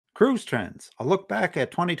Cruise Trends, a look back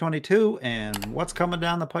at 2022 and what's coming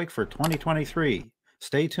down the pike for 2023.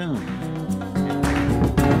 Stay tuned.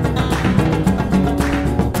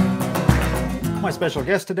 My special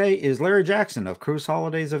guest today is Larry Jackson of Cruise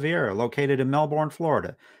Holidays of Viera, located in Melbourne,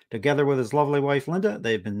 Florida. Together with his lovely wife, Linda,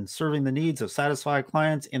 they've been serving the needs of satisfied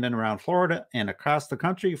clients in and around Florida and across the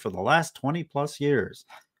country for the last 20 plus years.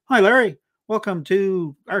 Hi, Larry. Welcome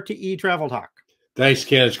to RTE Travel Talk. Thanks,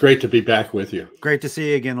 Ken. It's great to be back with you. Great to see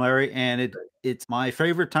you again, Larry. And it's my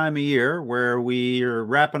favorite time of year where we are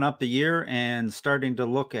wrapping up the year and starting to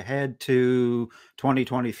look ahead to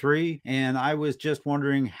 2023. And I was just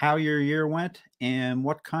wondering how your year went and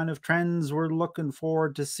what kind of trends we're looking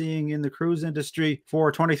forward to seeing in the cruise industry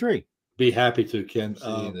for 23. Be happy to, Ken.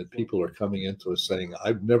 Seeing that people are coming into us saying,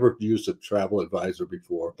 I've never used a travel advisor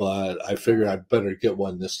before, but I figure I'd better get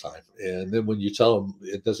one this time. And then when you tell them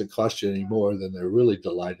it doesn't cost you any more, then they're really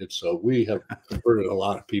delighted. So we have converted a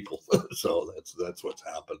lot of people. So that's what's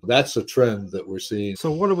happened. That's a trend that we're seeing.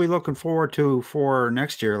 So what are we looking forward to for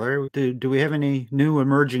next year, Larry? Do we have any new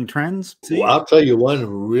emerging trends? Well, I'll tell you one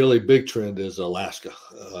really big trend is Alaska.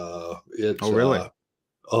 Oh, really?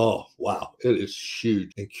 Oh, wow. It is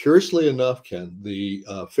huge. And curiously enough, Ken, the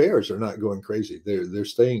fares are not going crazy. They're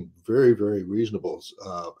staying very, very reasonable.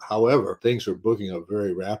 However, things are booking up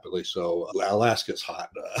very rapidly. So Alaska's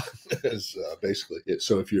hot is basically it.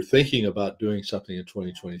 So if you're thinking about doing something in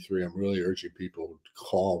 2023, I'm really urging people to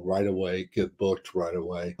call right away, get booked right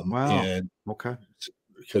away. Wow. And okay.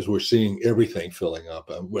 Because we're seeing everything filling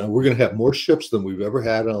up. We're going to have more ships than we've ever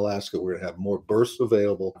had in Alaska. We're going to have more berths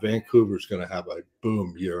available. Vancouver's going to have a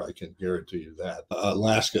boom year. I can guarantee you that.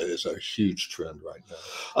 Alaska is a huge trend right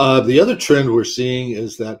now. The other trend we're seeing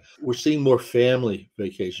is that we're seeing more family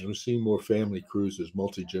vacations. We're seeing more family cruises,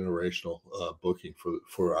 multi-generational booking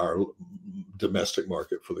for our domestic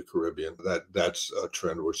market for the Caribbean. That's a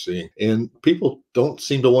trend we're seeing. And people don't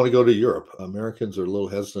seem to want to go to Europe. Americans are a little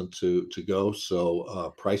hesitant to go.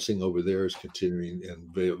 So pricing over there is continuing,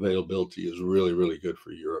 and availability is really, really good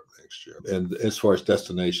for Europe next year. And as far as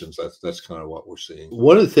destinations, that's kind of what we're seeing.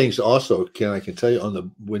 One of the things also, Ken, I can tell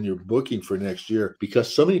you when you're booking for next year,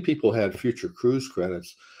 because so many people had future cruise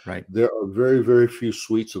credits, right? There are very, very few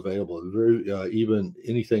suites available. Even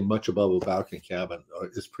anything much above a balcony cabin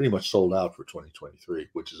is pretty much sold out for 2023,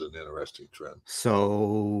 which is an interesting trend.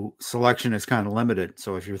 So selection is kind of limited.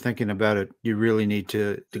 So if you're thinking about it, you really need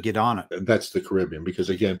to get on it. That's the Caribbean, because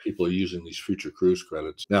again, people are using these future cruise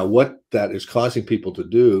credits. Now, what that is causing people to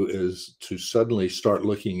do is to suddenly start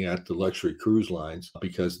looking at the luxury cruise lines,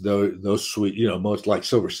 because those suites, most like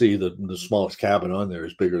Silversea, the smallest cabin on there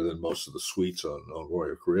is bigger than most of the suites on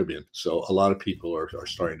Royal Caribbean. So a lot of people are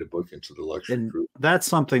starting to book into the luxury cruise. That's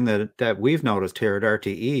something that we've noticed here at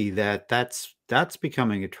RTE, that's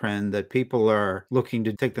becoming a trend, that people are looking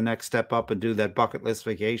to take the next step up and do that bucket list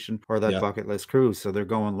vacation or that bucket list cruise. So they're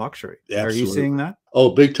going luxury. Absolutely. Are you seeing that?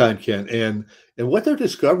 Oh, big time, Ken. And what they're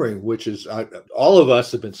discovering, which is all of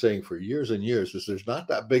us have been saying for years and years, is there's not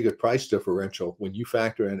that big a price differential when you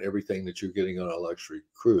factor in everything that you're getting on a luxury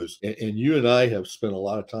cruise. And you and I have spent a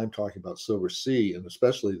lot of time talking about Silversea, and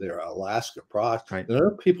especially their Alaska product. Right. And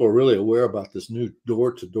other people are really aware about this new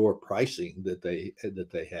door-to-door pricing that they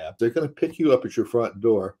have. They're going to pick you up at your front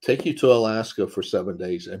door, take you to Alaska for 7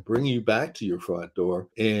 days, and bring you back to your front door.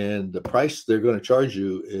 And the price they're going to charge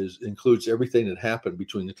you includes everything that happened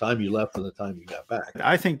between the time you left and the time you got back.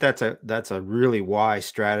 I think that's a really wise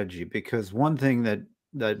strategy, because one thing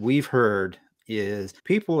that we've heard is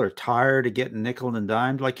people are tired of getting nickel and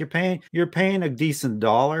dimed. Like you're paying a decent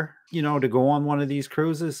dollar, to go on one of these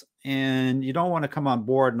cruises, and you don't want to come on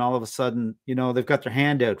board and all of a sudden, they've got their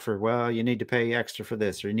hand out for, well, you need to pay extra for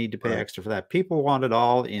this, or you need to pay extra for that. People want it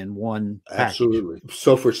all in one package. Absolutely.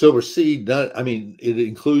 So for Silversea, it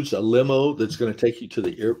includes a limo that's going to take you to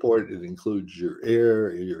the airport. It includes your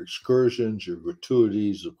air, your excursions, your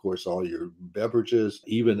gratuities, of course, all your beverages,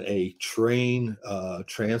 even a train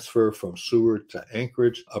transfer from Seward to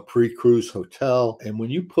Anchorage, a pre-cruise hotel. And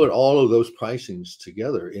when you put all of those pricings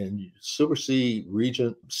together, and Silversea,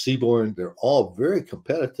 Regent, Seabourn, they're all very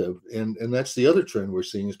competitive. And that's the other trend we're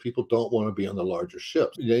seeing, is people don't want to be on the larger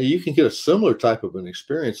ships. You can get a similar type of an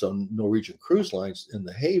experience on Norwegian cruise lines in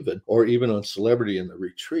the Haven, or even on Celebrity in the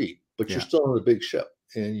Retreat, but you're still on a big ship.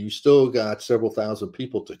 And you still got several thousand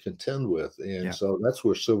people to contend with. And so that's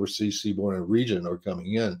where Silversea, Seabourn, and Regent are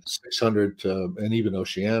coming in. 600 and even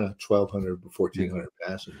Oceania, 1,200 to 1,400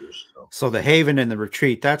 passengers. So the Haven and the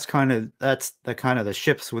Retreat, that's the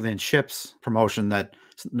ships within ships promotion that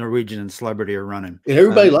Norwegian and Celebrity are running. And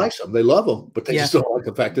everybody likes them. They love them, but they just don't like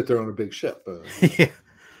the fact that they're on a big ship. Yeah.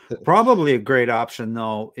 Probably a great option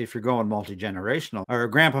though if you're going multi-generational, or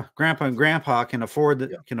grandpa and grandpa can afford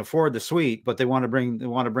the suite, but they want to bring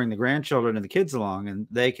the grandchildren and the kids along, and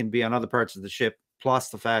they can be on other parts of the ship. Plus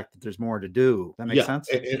the fact that there's more to do. That makes Yeah, sense.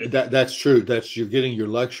 that's true. That's you're getting your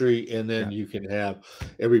luxury, and then Yeah. you can have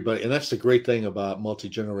everybody. And that's the great thing about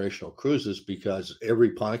multi-generational cruises, because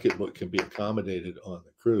every pocketbook can be accommodated on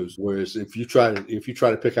the cruise. Whereas if you try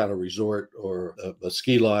to pick out a resort or a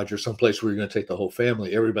ski lodge or someplace where you're going to take the whole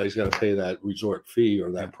family, everybody's got to pay that resort fee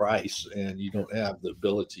or that price, and you don't have the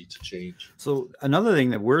ability to change. So another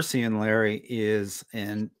thing that we're seeing, Larry, is,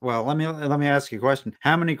 and well, let me ask you a question.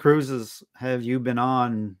 How many cruises have you been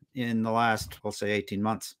on in the last, we'll say, 18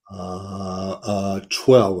 months?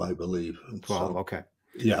 12, I believe. 12. So, Okay.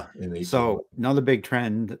 yeah, in 18 So months. another big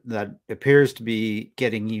trend that appears to be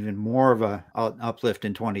getting even more of an uplift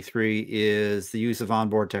in 23 is the use of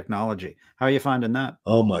onboard technology. How are you finding that?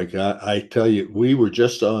 Oh my God. I tell you, we were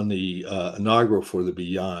just on the inaugural for the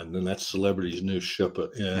Beyond, and that's Celebrity's new ship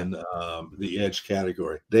Yeah. in the Edge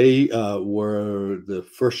category. They were the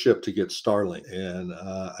first ship to get Starlink. And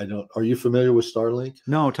are you familiar with Starlink?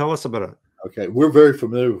 No, tell us about it. Okay. We're very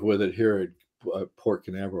familiar with it here at Port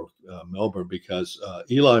Canaveral, Melbourne, because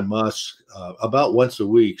Elon Musk about once a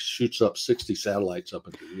week shoots up 60 satellites up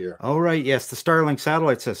into the air. Oh, right. Yes, the Starlink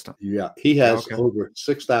satellite system. Yeah, he has Okay. over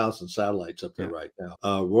 6,000 satellites up there Yeah. right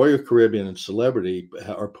now. Royal Caribbean and Celebrity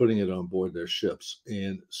are putting it on board their ships,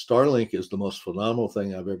 and Starlink is the most phenomenal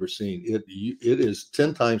thing I've ever seen. It is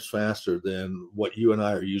 10 times faster than what you and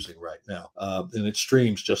I are using right now, and it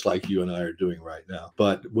streams just like you and I are doing right now.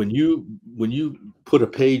 But when you put a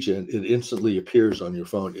page in, it instantly appears on your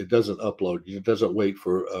phone. It doesn't upload. It doesn't wait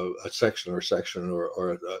for a section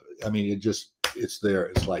or I mean, it's there.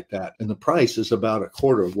 It's like that. And the price is about a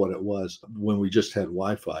quarter of what it was when we just had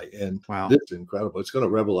Wi-Fi. And Wow. this is incredible. It's going to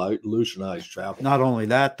revolutionize travel. Not only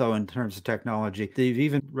that, though, in terms of technology, they've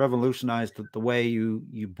even revolutionized the way you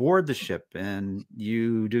board the ship and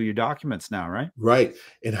you do your documents now, right? Right.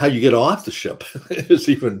 And how you get off the ship is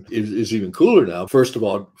even cooler now. First of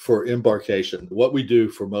all, for embarkation, what we do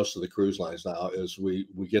for most of the cruise lines now is we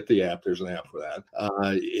get the app. There's an app for that.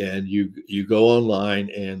 And you go online,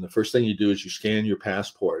 and the first thing you do is you scan your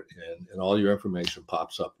passport, and all your information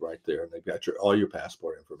pops up right there. And they've got all your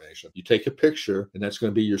passport information. You take a picture, and that's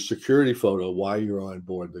going to be your security photo while you're on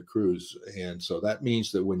board the cruise. And so that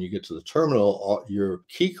means that when you get to the terminal, all your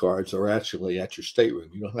key cards are actually at your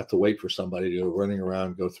stateroom. You don't have to wait for somebody to go running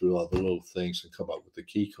around, go through all the little things and come up with the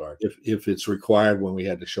key card. If it's required, when we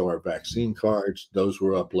had to show our vaccine cards, those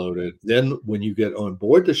were uploaded. Then when you get on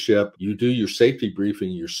board the ship, you do your safety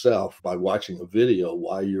briefing yourself by watching a video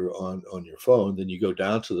while you're on your phone. Then you go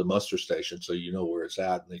down to the muster station so you know where it's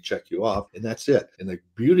at, and they check you off, and that's it. And the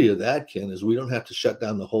beauty of that, Ken, is we don't have to shut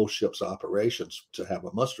down the whole ship's operations to have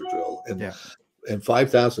a muster drill. And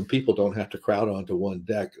 5,000 people don't have to crowd onto one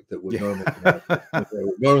deck that would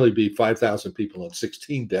normally be 5,000 people on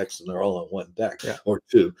 16 decks, and they're all on one deck or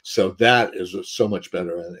two. So that is so much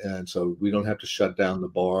better. And so we don't have to shut down the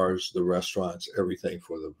bars, the restaurants, everything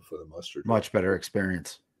for the muster drill. Much better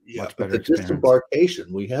experience. Yeah, but the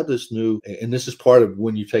disembarkation, we have this new, and this is part of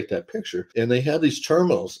when you take that picture, and they have these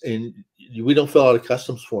terminals, and we don't fill out a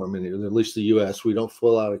customs form anymore, at least the U.S., we don't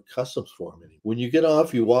fill out a customs form anymore. When you get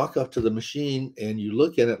off, you walk up to the machine, and you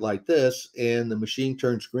look at it like this, and the machine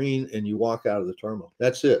turns green, and you walk out of the terminal.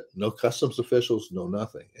 That's it. No customs officials, no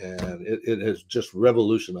nothing. And it has just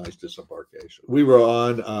revolutionized disembarkation. We were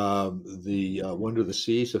on the Wonder of the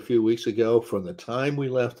Seas a few weeks ago. From the time we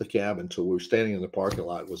left the cabin till we were standing in the parking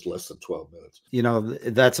lot was less than 12 minutes. You know,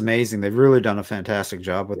 that's amazing. They've really done a fantastic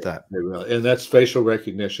job with that. They really, and that's facial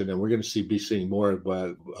recognition, and we're going to be seeing more.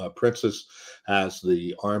 But Princess has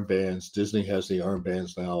the armbands. Disney has the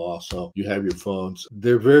armbands now. Also, you have your phones.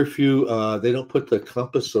 There are very few. They don't put the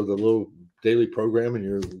compass or the little daily program in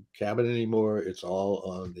your cabin anymore. It's all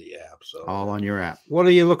on the app. So all on your app. What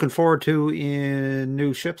are you looking forward to in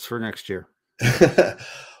new ships for next year?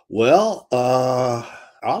 Well,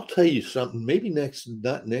 I'll tell you something, maybe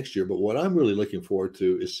not next year, but what I'm really looking forward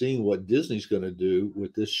to is seeing what Disney's going to do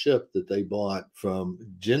with this ship that they bought from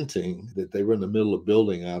Genting that they were in the middle of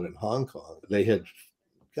building out in Hong Kong. They had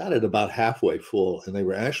got it about halfway full, and they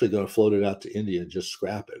were actually going to float it out to India and just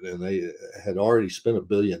scrap it. And they had already spent $1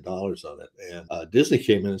 billion on it. And Disney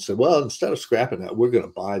came in and said, well, instead of scrapping that, we're going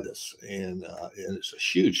to buy this. And it's a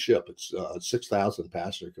huge ship. It's 6,000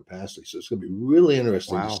 passenger capacity. So it's going to be really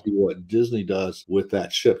interesting to see what Disney does with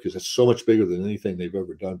that ship, because it's so much bigger than anything they've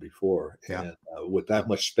ever done before. And with that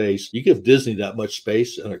much space, you give Disney that much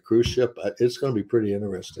space in a cruise ship, it's going to be pretty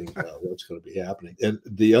interesting what's going to be happening. And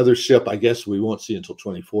the other ship, I guess we won't see until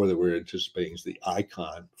 2025. 2024 that we're anticipating is the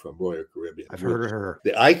Icon from Royal Caribbean. I've heard of her.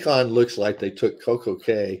 The Icon looks like they took Coco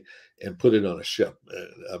Cay and put it on a ship.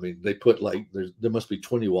 I mean, they put like there must be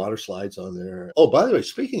 20 water slides on there. Oh, by the way,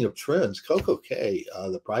 speaking of trends, Coco Cay,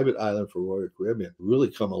 the private island for Royal Caribbean, really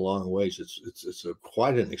come a long ways. It's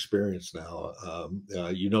quite an experience now.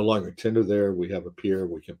 You no longer tender there. We have a pier.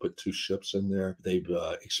 We can put 2 ships in there. They've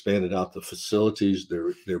expanded out the facilities.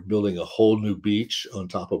 They're building a whole new beach on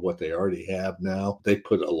top of what they already have now. They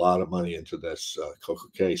put a lot of money into this Coco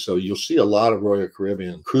Cay. So you'll see a lot of Royal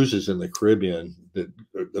Caribbean cruises in the Caribbean that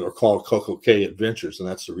are called Coco Cay Adventures, and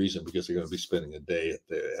that's the reason, because they're going to be spending a day at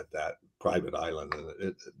that private island,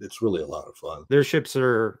 and it's really a lot of fun. Their ships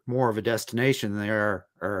are more of a destination than they are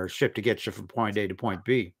a ship to get you from point A to point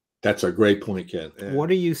B. That's a great point, Ken. What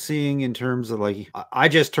are you seeing in terms of, like, I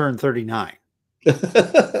just turned 39,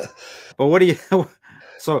 but what do you?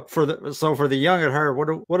 So for the young at heart,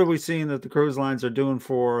 what are we seeing that the cruise lines are doing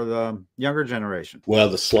for the younger generation? Well,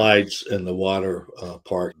 the slides and the water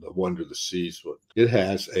park, the Wonder of the Seas, it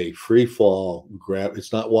has a free fall grab.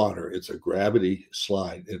 It's not water; it's a gravity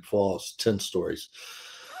slide. It falls 10 stories.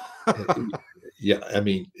 Yeah, I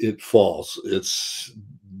mean, it falls.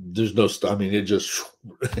 There's no, I mean, it just,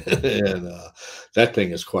 and that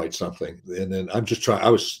thing is quite something. And then I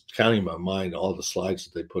was counting in my mind all the slides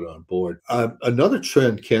that they put on board. Another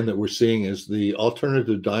trend, Ken, that we're seeing is the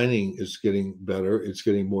alternative dining is getting better. It's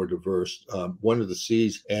getting more diverse. One of the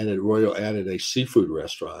Seas Royal added a seafood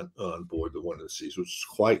restaurant on board the One of the Seas, which is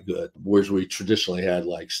quite good. Whereas we traditionally had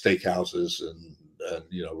like steakhouses and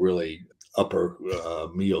really upper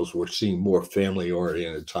meals. We're seeing more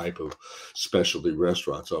family-oriented type of specialty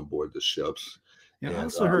restaurants on board the ships. Yeah, I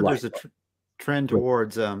also heard there's a trend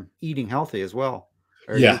towards eating healthy as well.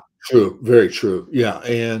 True. Very true. Yeah.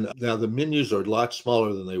 And now the menus are a lot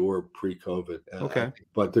smaller than they were pre-COVID. Okay.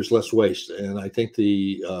 But there's less waste. And I think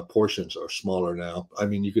the portions are smaller now. I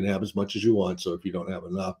mean, you can have as much as you want. So if you don't have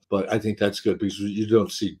enough, but I think that's good because you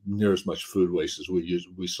don't see near as much food waste as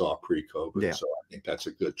we saw pre-COVID. Yeah. So I think that's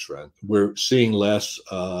a good trend. We're seeing less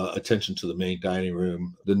attention to the main dining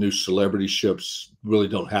room. The new celebrity ships really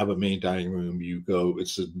don't have a main dining room.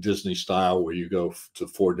 It's a Disney style where you go to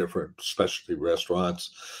 4 different specialty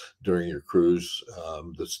restaurants during your cruise.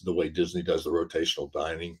 That's the way Disney does the rotational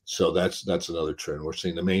dining. So that's another trend. We're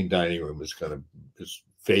seeing the main dining room is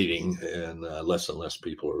fading, and less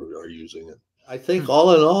people are using it. I think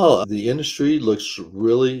all in all, the industry looks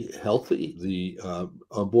really healthy.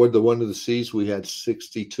 On board the One of the Seas, we had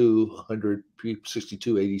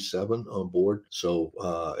 6,287 on board. So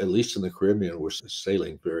at least in the Caribbean, we're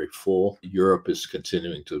sailing very full. Europe is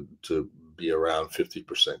continuing to be around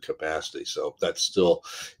 50% capacity. So that's still,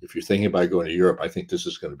 if you're thinking about going to Europe, I think this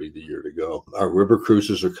is going to be the year to go. Our river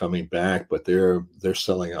cruises are coming back, but they're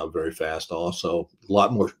selling out very fast also. A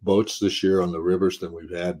lot more boats this year on the rivers than we've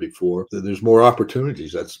had before. There's more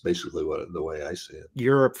opportunities. That's basically the way I see it.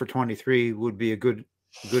 Europe for 23 would be a good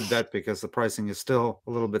bet because the pricing is still a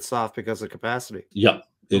little bit soft because of capacity. Yep.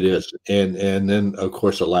 It is. And then, of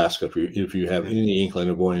course, Alaska. If you have any inkling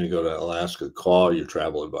of wanting to go to Alaska, call your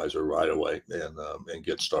travel advisor right away and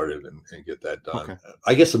get started and get that done. Okay.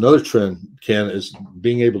 I guess another trend, Ken, is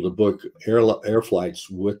being able to book air flights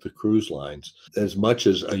with the cruise lines as much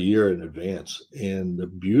as a year in advance. And the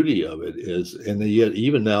beauty of it is, and they yet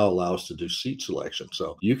even now allow us to do seat selection.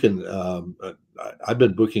 So you can, I've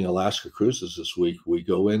been booking Alaska cruises this week. We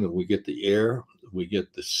go in and we get the air, we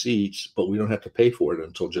get the seats, but we don't have to pay for it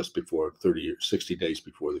until just before 30 or 60 days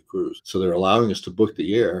before the cruise. So they're allowing us to book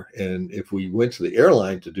the air. And if we went to the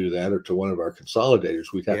airline to do that, or to one of our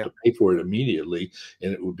consolidators, we'd have to pay for it immediately,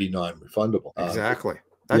 and it would be non-refundable. Exactly.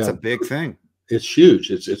 That's a big thing. It's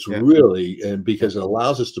huge. It's really, and because it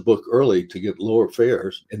allows us to book early to get lower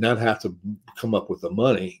fares and not have to come up with the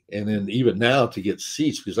money. And then even now to get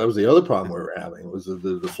seats, because that was the other problem we were having, was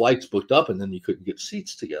the flights booked up and then you couldn't get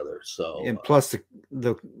seats together. So, and plus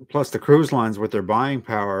the cruise lines with their buying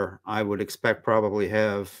power, I would expect probably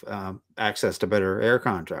have access to better air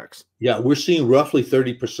contracts. Yeah, we're seeing roughly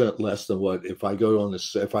 30% less than what if I go on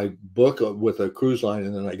this. If I book with a cruise line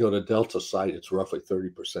and then I go to Delta site, it's roughly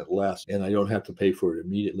 30% less, and I don't have to pay for it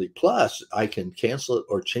immediately. Plus, I can cancel it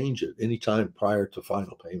or change it anytime prior to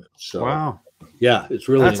final payment. So, wow. Yeah, it's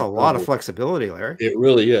really that's a lot of flexibility, Larry. It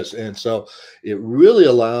really is. And so it really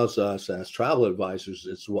allows us as travel advisors,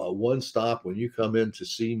 it's one stop. When you come in to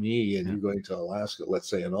see me and you're going to Alaska, let's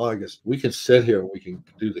say in August, we can sit here, we can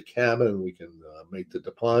do the cabin, we can make the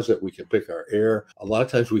deposit, we can pick our air. A lot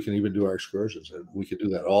of times we can even do our excursions, and we can do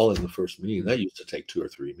that all in the first meeting. That used to take 2 or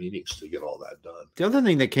 3 meetings to get all that done. The other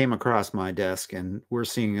thing that came across my desk, and we're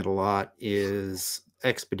seeing it a lot, is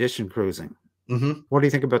expedition cruising. Mhm. What do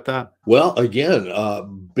you think about that? Well, again,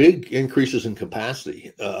 big increases in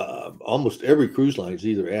capacity. Almost every cruise line has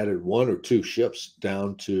either added one or two ships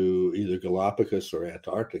down to either Galapagos or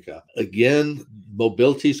Antarctica. Again,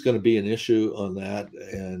 mobility is going to be an issue on that,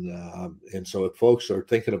 and so if folks are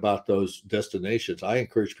thinking about those destinations, I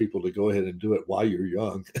encourage people to go ahead and do it while you're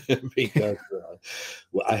young, because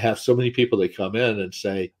well, I have so many people that come in and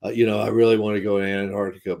say, I really want to go to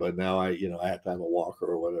Antarctica, but now I have to have a walker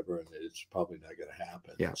or whatever, and it's probably not going to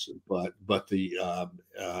happen. Yeah. So, but the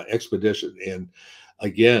expedition, and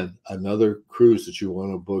again, another cruise that you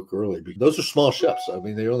want to book early, because those are small ships. I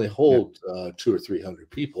mean, they only Yeah. hold 200 or 300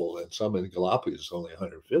 people, and some in Galapagos only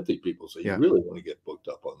 150 people. So you Yeah. really want to get booked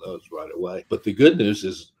up on those right away. But the good news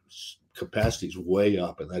is capacity is way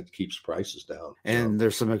up, and that keeps prices down. And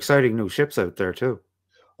there's some exciting new ships out there too.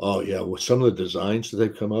 Oh yeah, with some of the designs that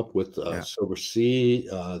they've come up with, Yeah.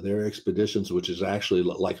 Silversea, their expeditions, which is actually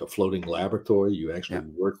like a floating laboratory. You actually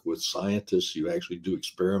Yeah. work with scientists. You actually do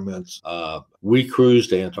experiments. We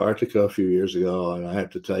cruised Antarctica a few years ago, and I have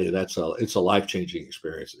to tell you, it's a life-changing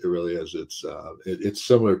experience. It really is. It's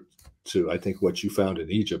similar to, I think, what you found in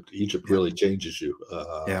Egypt. Egypt Yeah. really changes you.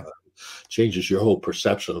 Yeah. Changes your whole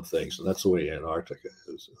perception of things, and that's the way Antarctica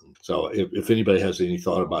is. So, if anybody has any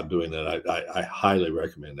thought about doing that, I highly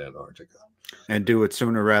recommend Antarctica. And do it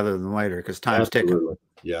sooner rather than later because time's ticking. Absolutely,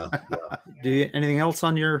 yeah, yeah. Do you anything else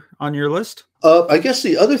on your list? I guess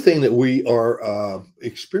the other thing that we are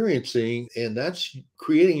experiencing, and that's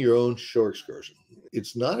creating your own shore excursion.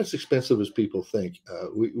 It's not as expensive as people think.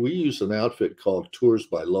 We use an outfit called Tours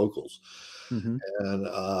by Locals, Mm-hmm. and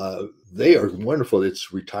they are wonderful.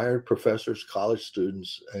 It's retired professors, college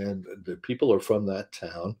students, and the people are from that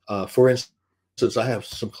town. For instance, I have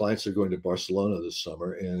some clients that are going to Barcelona this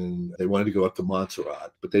summer, and they wanted to go up to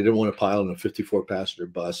Montserrat, but they didn't want to pile in a 54 passenger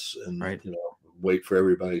bus and Right. wait for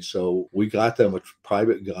everybody. So we got them a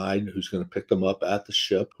private guide who's going to pick them up at the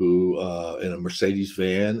ship, who in a Mercedes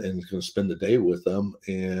van, and is going to spend the day with them,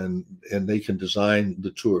 and they can design the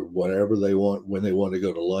tour whatever they want, when they want to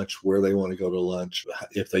go to lunch, where they want to go to lunch.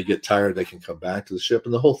 If they get tired, they can come back to the ship,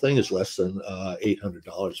 and the whole thing is less than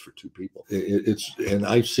 $800 for two people. And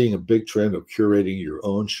I'm seeing a big trend of curating your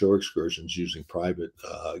own shore excursions using private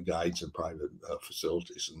guides and private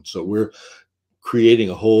facilities, and so we're creating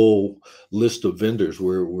a whole list of vendors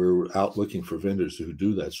where we're out looking for vendors who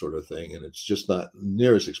do that sort of thing, and it's just not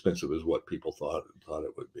near as expensive as what people thought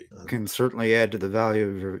it would be. Can certainly add to the value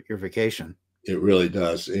of your vacation. It really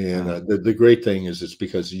does, and Uh, the great thing is it's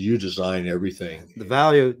because you design everything. the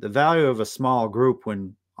value of a small group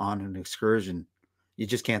when on an excursion, you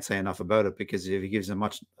just can't say enough about it because it gives a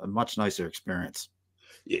much nicer experience.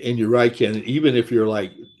 And you're right, Ken. Even if you're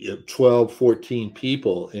like 12, 14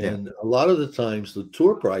 people, Yeah. and a lot of the times the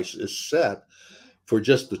tour price is set for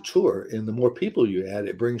just the tour, and the more people you add,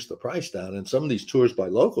 it brings the price down. And some of these tours by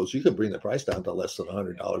locals, you can bring the price down to less than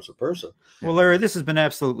 $100 a person. Well, Larry, this has been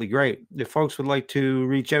absolutely great. If folks would like to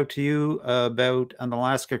reach out to you about an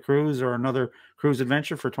Alaska cruise or another cruise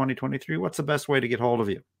adventure for 2023, what's the best way to get hold of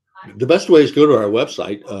you? The best way is go to our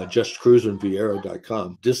website,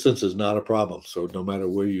 justcruisingviera.com. Distance is not a problem. So no matter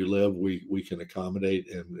where you live, we can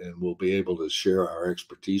accommodate, and we'll be able to share our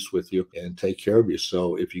expertise with you and take care of you.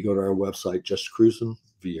 So if you go to our website,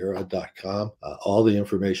 justcruisingviera.com, all the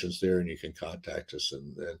information's there, and you can contact us.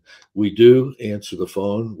 And we do answer the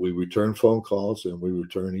phone. We return phone calls, and we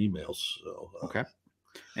return emails. So, Okay.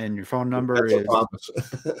 And your phone number that's a is promise.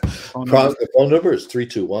 phone number The phone number is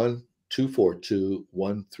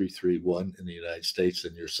 321-242-1331 in the United States,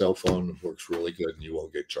 and your cell phone works really good, and you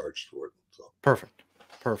won't get charged for it. So. Perfect.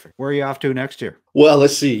 Where are you off to next year? Well,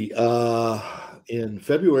 let's see. In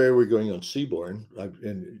February, we're going on Seabourn.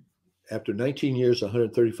 And after 19 years,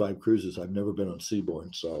 135 cruises, I've never been on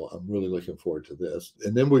Seabourn, so I'm really looking forward to this.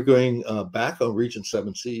 And then we're going back on Regent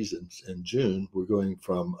Seven Seas in June. We're going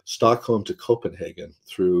from Stockholm to Copenhagen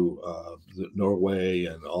through Norway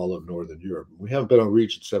and all of Northern Europe. We haven't been on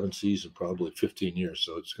Regent Seven Seas in probably 15 years,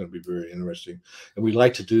 so it's going to be very interesting. And we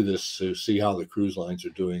like to do this to see how the cruise lines are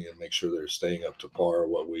doing and make sure they're staying up to par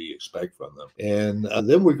what we expect from them. And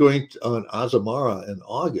then we're going on Azamara in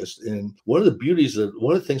August. And one of the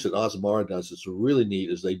things that Azamara does is really neat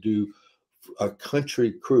is they do a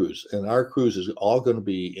country cruise, and our cruise is all going to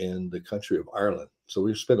be in the country of Ireland. So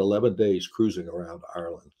we spent 11 days cruising around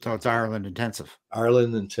Ireland. So it's Ireland intensive.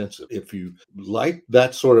 Ireland intensive. If you like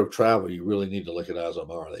that sort of travel, you really need to look at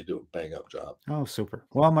Azamara. They do a bang up job. Oh, super.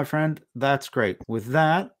 Well, my friend, that's great. With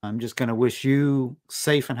that, I'm just going to wish you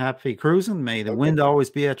safe and happy cruising. May the wind always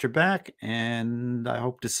be at your back, and I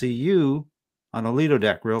hope to see you on a Lido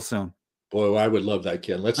deck real soon. Boy, I would love that,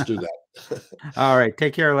 Ken. Let's do that. All right.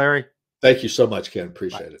 Take care, Larry. Thank you so much, Ken. Right.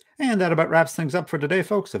 Appreciate it. And that about wraps things up for today,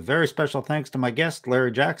 folks. A very special thanks to my guest,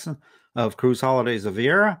 Larry Jackson of Cruise Holidays of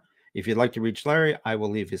Viera. If you'd like to reach Larry, I will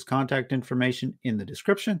leave his contact information in the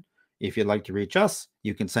description. If you'd like to reach us,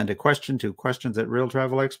 you can send a question to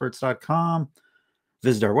questions@realtravelexperts.com.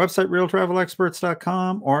 Visit our website,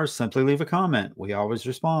 realtravelexperts.com, or simply leave a comment. We always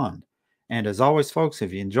respond. And as always, folks,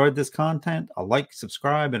 if you enjoyed this content, a like,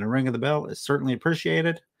 subscribe, and a ring of the bell is certainly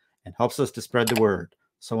appreciated and helps us to spread the word.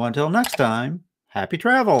 So until next time, happy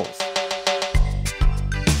travels.